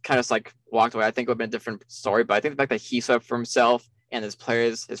he kind of just like walked away, I think it would have been a different story. But I think the fact that he stood up for himself and his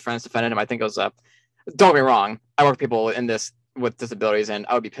friends defended him, I think it was don't get me wrong, I work with people in this with disabilities, and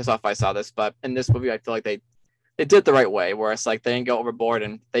I would be pissed off if I saw this. But in this movie, I feel like they did it the right way, where it's like they didn't go overboard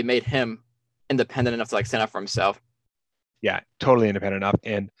and they made him independent enough to like stand up for himself. Yeah, totally independent enough.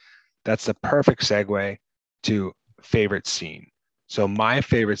 And that's the perfect segue to favorite scene. So my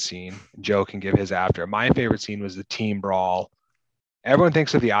favorite scene, Joe can give his after. My favorite scene was the team brawl. Everyone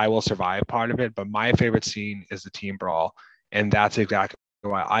thinks of the I Will Survive part of it, but my favorite scene is the team brawl. And that's exactly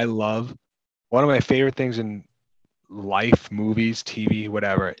why I love, one of my favorite things in life, movies, TV,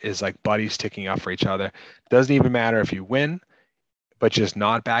 whatever, is like buddies sticking up for each other. Doesn't even matter if you win, but just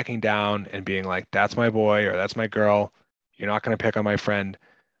not backing down and being like, that's my boy or that's my girl. You're not going to pick on my friend.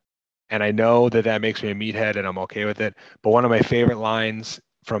 And I know that makes me a meathead, and I'm okay with it. But one of my favorite lines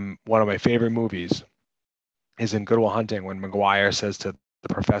from one of my favorite movies is in Good Will Hunting, when McGuire says to the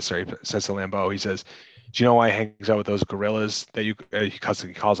professor, he says to Lambeau, he says, do you know why he hangs out with those gorillas that he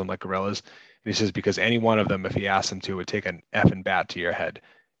calls them like gorillas? And he says, because any one of them, if he asked them to, would take an effing bat to your head.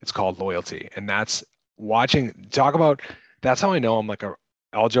 It's called loyalty. And that's that's how I know I'm like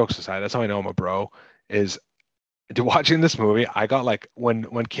all jokes aside, that's how I know I'm a bro, is watching this movie. I got like, when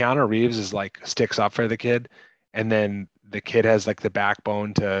Keanu Reeves is like sticks up for the kid, and then the kid has like the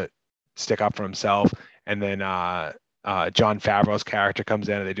backbone to stick up for himself. And then Jon Favreau's character comes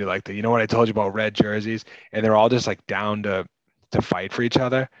in and they do like the, what I told you about red jerseys, and they're all just like down to fight for each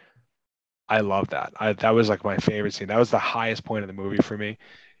other. I love that. That was like my favorite scene. That was the highest point of the movie for me.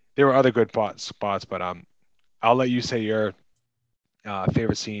 There were other good spots, but I'll let you say your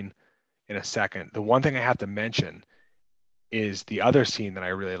favorite scene in a second. The one thing I have to mention is the other scene that I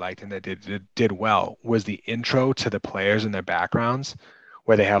really liked and that did well was the intro to the players and their backgrounds,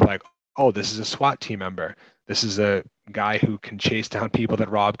 where they have like, oh, this is a SWAT team member. This is a guy who can chase down people that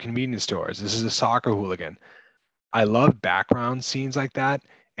rob convenience stores. This is a soccer hooligan. I love background scenes like that.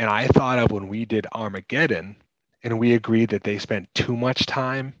 And I thought of when we did Armageddon and we agreed that they spent too much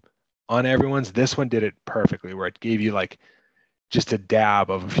time on everyone's. This one did it perfectly, where it gave you like just a dab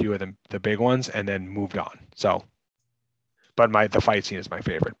of a few of them, the big ones, and then moved on. So, but the fight scene is my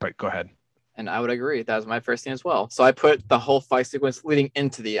favorite, but go ahead. And I would agree. That was my first scene as well. So I put the whole fight sequence leading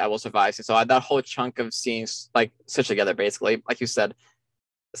into the I Will Survive scene. So that whole chunk of scenes like stitched together, basically. Like you said,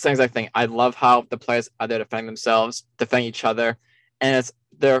 same exact thing. I love how the players are there defending themselves, defending each other. And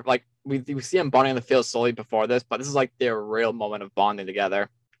they're like, we see them bonding on the field slowly before this, but this is like their real moment of bonding together.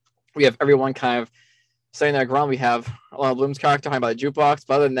 We have everyone kind of staying their ground. We have Orlando Bloom's character talking about the jukebox,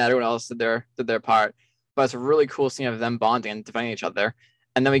 but other than that, everyone else did their part. But it's a really cool scene of them bonding and defending each other.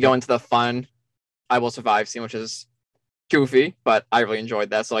 And then we go into the fun I Will Survive scene, which is goofy, but I really enjoyed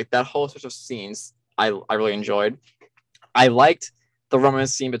that. So like that whole switch of scenes, I really enjoyed. I liked the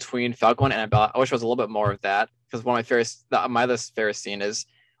romance scene between Falco and Annabelle. I wish there was a little bit more of that, because one of my other favorite scene is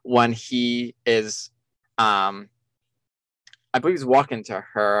when he is, I believe he's walking to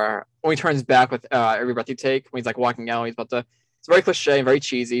her, when he turns back with Every Breath You Take, when he's like walking out, he's about to, it's very cliche and very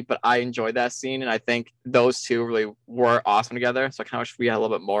cheesy, but I enjoyed that scene, and I think those two really were awesome together, so I kind of wish we had a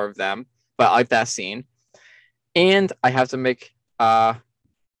little bit more of them, but I like that scene. And I have to make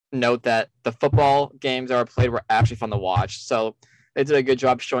note that the football games that were played were actually fun to watch, so they did a good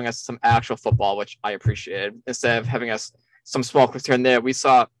job showing us some actual football, which I appreciated. Instead of having us some small clips here and there, we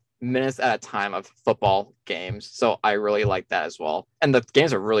saw minutes at a time of football games. So I really like that as well. And the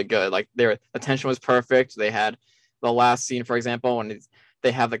games are really good. Like the tension was perfect. They had the last scene, for example, when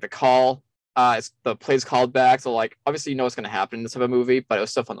they have like the call, the plays called back. So like obviously you know what's going to happen in this type of movie, but it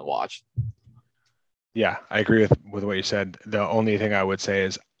was still fun to watch. Yeah, I agree with what you said. The only thing I would say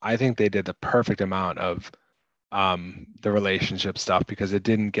is I think they did the perfect amount of the relationship stuff, because it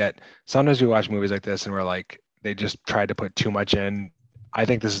didn't get, sometimes we watch movies like this and we're like, they just tried to put too much in. I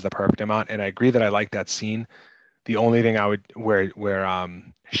think this is the perfect amount, and I agree that I like that scene. The only thing I would, where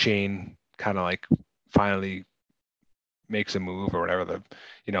Shane kind of like finally makes a move or whatever,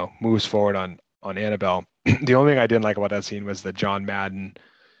 moves forward on Annabelle. The only thing I didn't like about that scene was the John Madden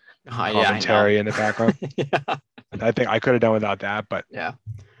commentary in the background. Yeah. I think I could have done without that, but yeah.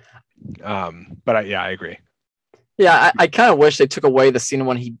 I agree. Yeah, I kind of wish they took away the scene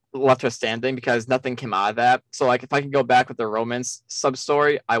when he left her standing, because nothing came out of that. So like if I could go back with the romance sub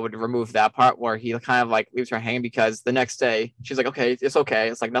story, I would remove that part where he kind of like leaves her hanging, because the next day she's like, okay, it's okay.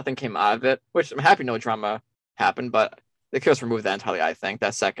 It's like nothing came out of it, which I'm happy no drama happened, but they could just remove that entirely. I think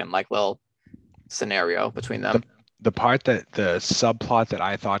that second like little scenario between them. The part that the subplot that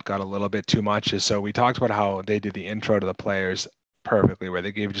I thought got a little bit too much is, so we talked about how they did the intro to the players perfectly, where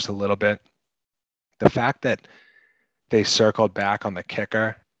they gave just a little bit. The fact that they circled back on the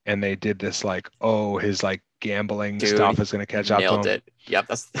kicker and they did this like, oh, his like gambling stuff is going to catch up to him. Nailed it. Yep.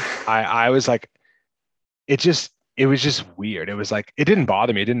 That's. I was like, it was just weird. It was like, it didn't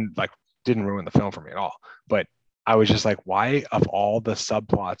bother me. It didn't ruin the film for me at all. But I was just like, why of all the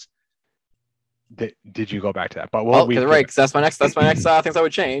subplots did you go back to that? But because that's my next things I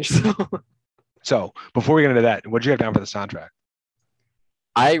would change. So before we get into that, what did you have down for the soundtrack?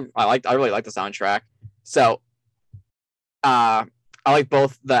 I really like the soundtrack. So I like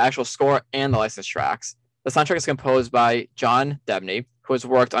both the actual score and the licensed tracks. The soundtrack is composed by John Debney, who has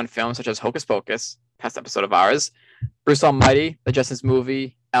worked on films such as Hocus Pocus, past episode of ours, Bruce Almighty, the Justice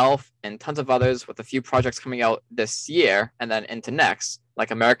movie, Elf, and tons of others, with a few projects coming out this year and then into next,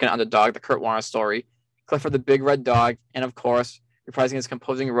 like American Underdog, the Kurt Warner story, Clifford the Big Red Dog, and of course, reprising his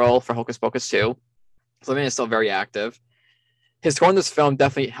composing role for Hocus Pocus 2. So is still very active. His score in this film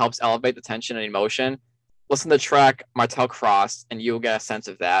definitely helps elevate the tension and emotion. Listen to the track Martel Cross, and you'll get a sense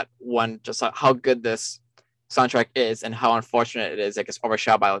of that, just how good this soundtrack is and how unfortunate it is it gets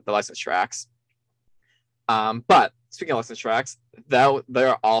overshadowed by the licensed tracks. But speaking of licensed tracks,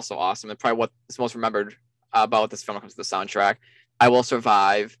 they're also awesome. And probably what is most remembered about this film when it comes to the soundtrack, I Will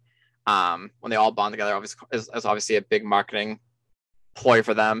Survive, when they all bond together, is obviously a big marketing ploy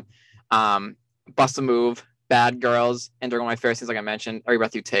for them. Bust a Move, Bad Girls, and during one of my favorite scenes, like I mentioned, Every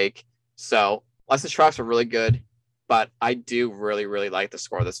Breath You Take. So licensed tracks are really good, but I do really, really like the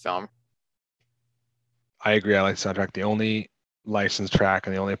score of this film. I agree. I like the soundtrack. The only licensed track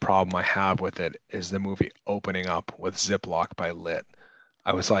and the only problem I have with it is the movie opening up with Ziploc by Lit.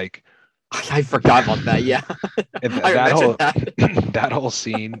 I was like, I forgot about that. Yeah, that whole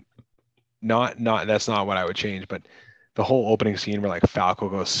scene. Not that's not what I would change, but the whole opening scene where like Falco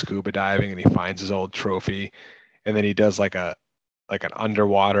goes scuba diving and he finds his old trophy, and then he does like an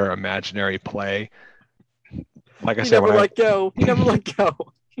underwater imaginary play. Like I said, never let go. You never let go.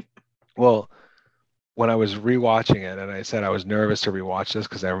 Well, when I was rewatching it, and I said I was nervous to rewatch this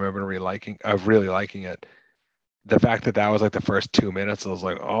because I remember really liking it. The fact that was like the first 2 minutes, I was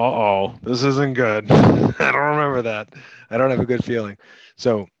like, oh, this isn't good. I don't remember that. I don't have a good feeling.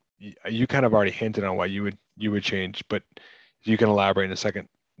 So you kind of already hinted on what you would change, but you can elaborate in a second.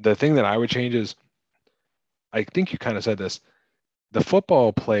 The thing that I would change is, I think you kind of said this, the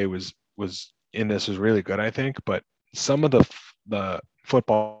football play was in this was really good, I think, but some of the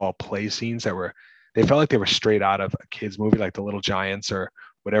football play scenes they felt like they were straight out of a kid's movie, like The Little Giants or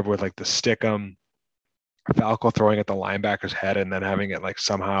whatever, with like the Stickum, Falco throwing at the linebacker's head and then having it like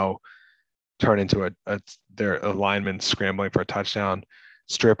somehow turn into their lineman scrambling for a touchdown,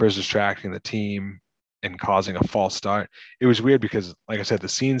 strippers distracting the team and causing a false start. It was weird because, like I said, the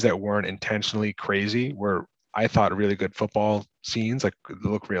scenes that weren't intentionally crazy were, I thought, really good football scenes, like they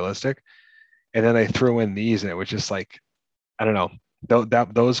look realistic. And then they threw in these, and it was just like, I don't know.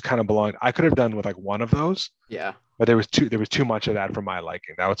 Those kind of belonged. I could have done with like one of those. Yeah. But there was too much of that for my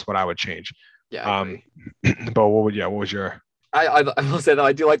liking. That's what I would change. Yeah. But what was your? I will say that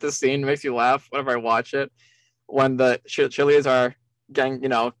I do like this scene. It makes you laugh whenever I watch it. When the cheerleaders are getting,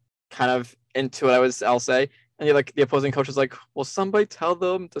 kind of into it, I'll say, and the opposing coach is like, "Will somebody tell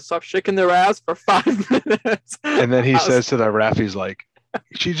them to stop shaking their ass for 5 minutes?" And then he says to the ref, he's like,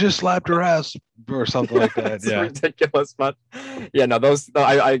 "She just slapped her ass," or something like that. It's ridiculous, but yeah, no,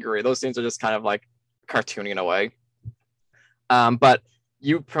 I agree. Those scenes are just kind of like cartoony in a way. But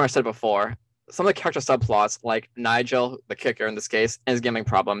you pretty much said before, some of the character subplots, like Nigel, the kicker in this case, and his gambling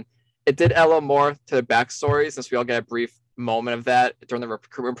problem, it did add a little more to the backstory, since we all get a brief moment of that during the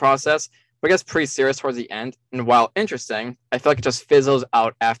recruitment process, but it gets pretty serious towards the end. And while interesting, I feel like it just fizzles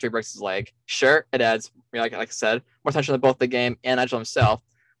out after he breaks his leg. Sure, it adds, like I said, more attention to both the game and Nigel himself,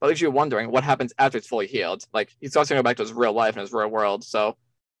 but leaves you wondering what happens after he's fully healed. Like, he's also going to go back to his real life and his real world. So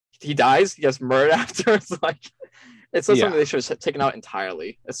he dies, he gets murdered after. It's like, it's just something they should have taken out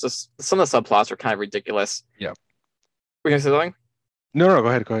entirely. It's just, some of the subplots are kind of ridiculous. Yeah. Were you going to say something? No, go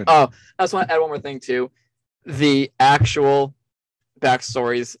ahead. Oh, I just want to add one more thing too. The actual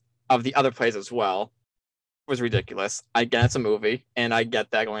backstories of the other plays as well was ridiculous. I get it's a movie, and I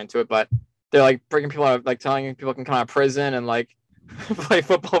get that going into it, but they're like bringing people out, like telling people can come out of prison and like play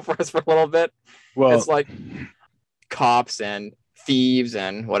football for us for a little bit. Well, it's like cops and thieves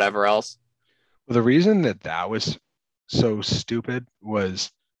and whatever else. Well, the reason that was so stupid was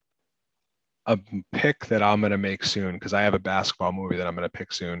a pick that I'm going to make soon, because I have a basketball movie that I'm going to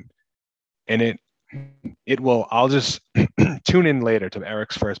pick soon, and I'll just tune in later to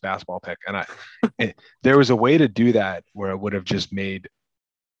Eric's first basketball pick. And there was a way to do that where it would have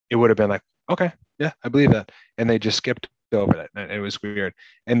been like, okay, yeah, I believe that. And they just skipped over that. And it was weird.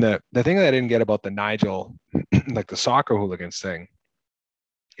 And the thing that I didn't get about the Nigel, like the soccer hooligans thing,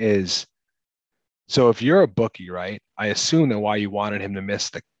 is, so if you're a bookie, right, I assume that why you wanted him to miss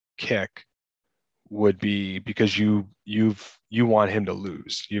the kick would be because you want him to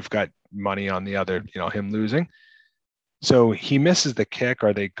lose. You've got money on the other, him losing. So he misses the kick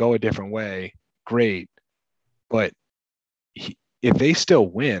or they go a different way, great. But if they still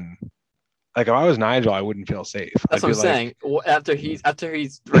win, like if I was Nigel, I wouldn't feel safe. That's what I'm saying. Well, after he's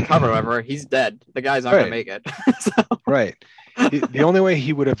recovered, however, he's dead. The guy's not gonna make it. So. Right. The only way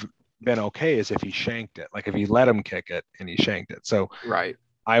he would have been okay is if he shanked it. Like if he let him kick it and he shanked it. So right.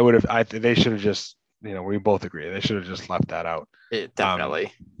 They should have just, we both agree. They should have just left that out.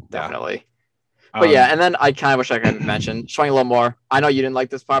 Definitely. But and then I kind of wish I could mention showing a little more. I know you didn't like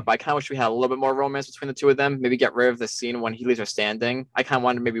this part, but I kind of wish we had a little bit more romance between the two of them. Maybe get rid of the scene when he leaves her standing. I kind of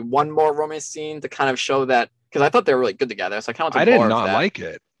wanted maybe one more romance scene to kind of show that, because I thought they were really good together. So I did not like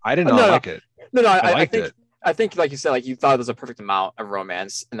it. I did not like it. No, I think, like you said, like you thought it was a perfect amount of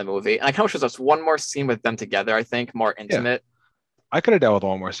romance in the movie, and I kind of wish there was just one more scene with them together. I think more intimate. I could have dealt with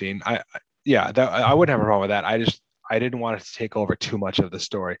one more scene. I wouldn't have a problem with that. I didn't want it to take over too much of the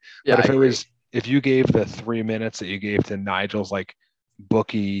story. Yeah, but if you gave the 3 minutes that you gave to Nigel's like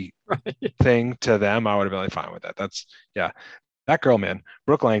bookie thing to them, I would have been like fine with that. That's that girl, man,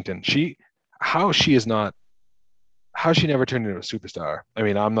 Brooke Langton. How she never turned into a superstar. I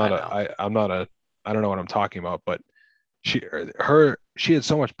mean, I don't know what I'm talking about, but she had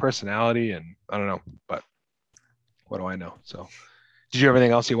so much personality, and I don't know, but what do I know? So did you have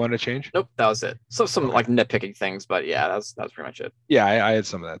anything else you wanted to change? Nope, that was it. So some like nitpicking things, but yeah, that was pretty much it. Yeah, I had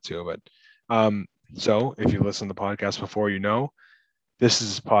some of that too, but so if you listened to the podcast before, this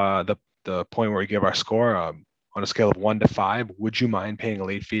is the point where we give our score on a scale of 1 to 5. Would you mind paying a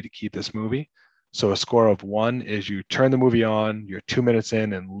late fee to keep this movie? So a score of 1 is you turn the movie on, you're 2 minutes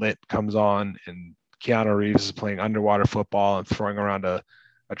in, and Lit comes on, and Keanu Reeves is playing underwater football and throwing around a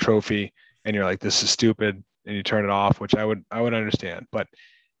trophy, and you're like, this is stupid, and you turn it off, which I would understand. But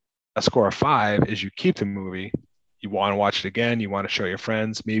a score of 5 is you keep the movie. You want to watch it again, you want to show your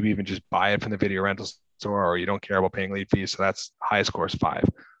friends, maybe even just buy it from the video rental store, or you don't care about paying late fees. So that's high score is 5.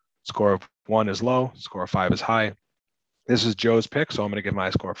 Score of 1 is low, score of 5 is high. This is Joe's pick, so I'm going to give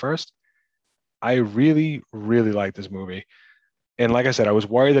my score first. I really, really like this movie. And like I said, I was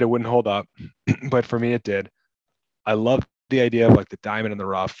worried that it wouldn't hold up, but for me, it did. I love the idea of like the diamond in the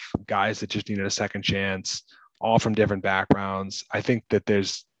rough, guys that just needed a second chance, all from different backgrounds. I think that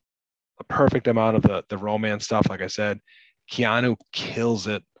there's a perfect amount of the romance stuff. Like I said, Keanu kills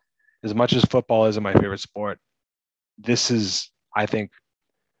it. As much as football isn't my favorite sport, I think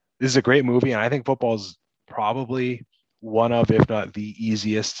this is a great movie, and I think football is probably one of, if not the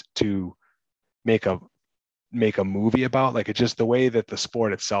easiest to make a movie about. Like, it's just the way that the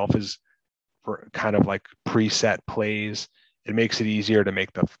sport itself is for kind of like preset plays. It makes it easier to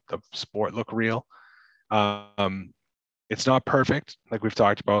make the sport look real. It's not perfect, like we've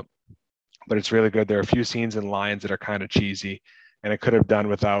talked about, but it's really good. There are a few scenes and lines that are kind of cheesy, and it could have done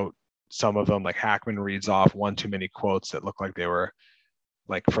without some of them. Like Hackman reads off one too many quotes that look like they were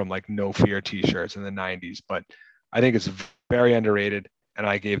like from like No Fear t-shirts in the 90s, but I think it's very underrated. And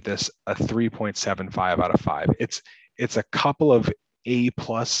I gave this a 3.75 out of 5. It's a couple of A+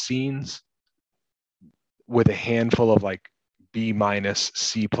 scenes with a handful of like B-,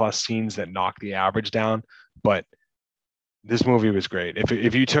 C+ scenes that knock the average down. But this movie was great.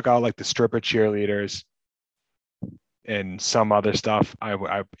 If you took out like the stripper cheerleaders and some other stuff,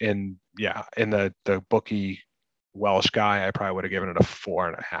 in the bookie Welsh guy, I probably would have given it a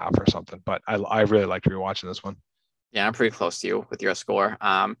 4.5 or something. But I really liked rewatching this one. Yeah, I'm pretty close to you with your score.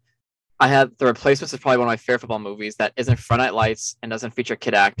 I had The Replacements is probably one of my favorite football movies that isn't Friday Night Lights and doesn't feature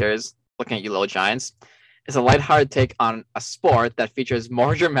kid actors looking at you little giants. It's a lighthearted take on a sport that features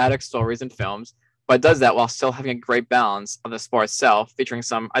more dramatic stories and films, but does that while still having a great balance of the sport itself, featuring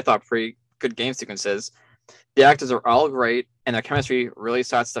some, I thought, pretty good game sequences. The actors are all great, and their chemistry really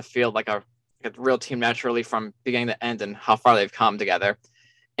starts to feel like a real team naturally from beginning to end and how far they've come together.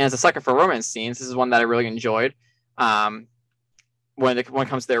 And as a sucker for romance scenes, this is one that I really enjoyed. When it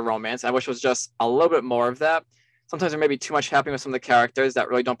comes to their romance, I wish it was just a little bit more of that. Sometimes there may be too much happening with some of the characters that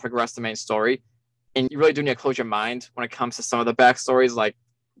really don't progress the main story, and you really do need to close your mind when it comes to some of the backstories, like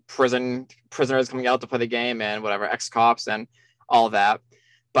prisoners coming out to play the game and whatever, ex-cops and all that.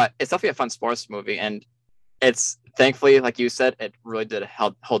 But it's definitely a fun sports movie, and it's thankfully, like you said, it really did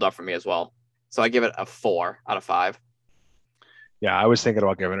hold up for me as well. So I give it a 4 out of 5. Yeah, I was thinking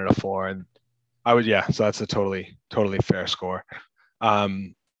about giving it a 4, and I would, yeah. So that's a totally fair score.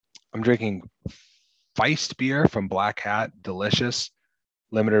 I'm drinking Feist beer from Black Hat, delicious,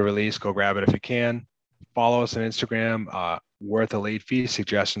 limited release. Go grab it if you can. Follow us on Instagram. Worth a late fee.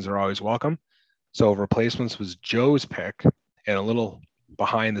 Suggestions are always welcome. So Replacements was Joe's pick, and a little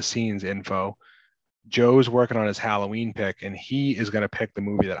behind the scenes info. Joe's working on his Halloween pick, and he is going to pick the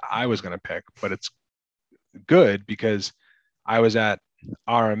movie that I was going to pick, but it's good because I was at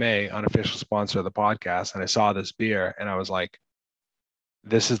RMA, unofficial sponsor of the podcast, and I saw this beer and I was like,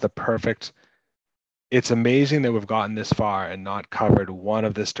 this is the perfect. It's amazing that we've gotten this far and not covered one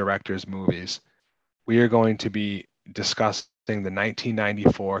of this director's movies. We are going to be discussing the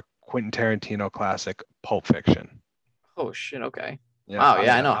 1994 Quentin Tarantino classic Pulp Fiction. Oh shit, okay. Yeah, wow,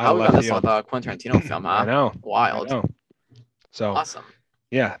 yeah, I know. How we got this with a Quentin Tarantino film, huh? I know. Wild. I know. So awesome.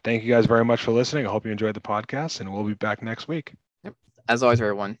 Yeah, thank you guys very much for listening. I hope you enjoyed the podcast, and we'll be back next week. Yep. As always,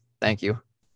 everyone, thank you.